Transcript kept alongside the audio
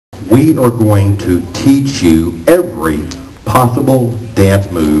we are going to teach you every possible dance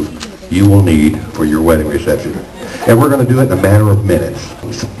move you will need for your wedding reception. And we're going to do it in a matter of minutes.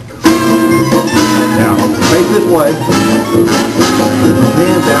 Now, face this way.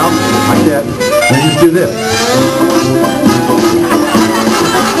 Hands out like that. Then just do this.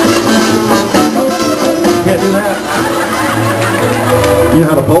 Can't do that. You know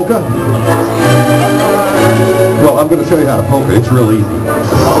how to polka? Well, I'm going to show you how to polka. It's really easy.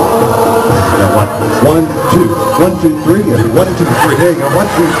 Now, one, two, 1, 2, 3, and 1, 2, 3. There you go. 1,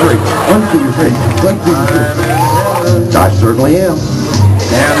 2, 3. 1, 2, 3. 1, 2, 3. I certainly am.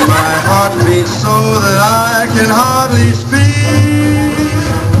 And my heart beats so that I can hardly speak.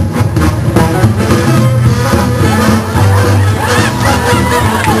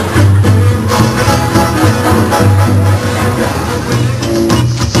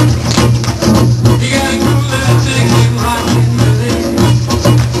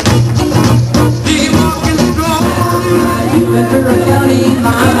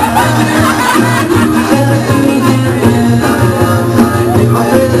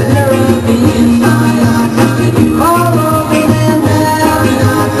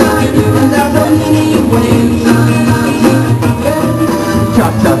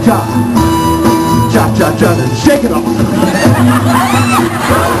 Cha-cha-cha, and shake it off.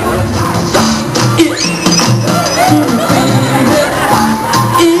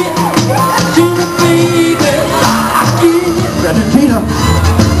 Argentina.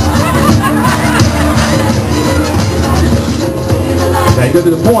 Now you go to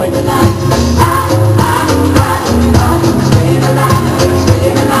the point.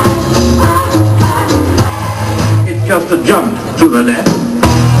 It's just a jump to the left.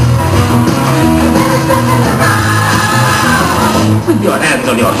 With your hands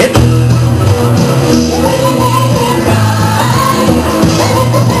on your hips.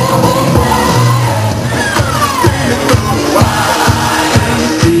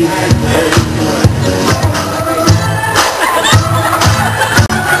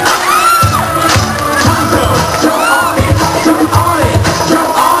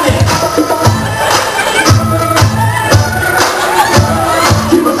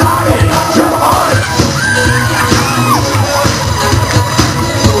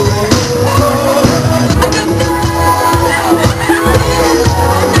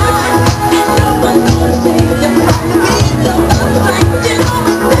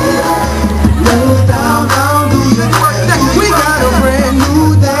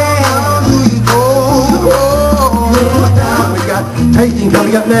 Tasting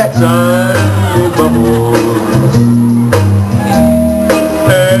coming up next. Bubble.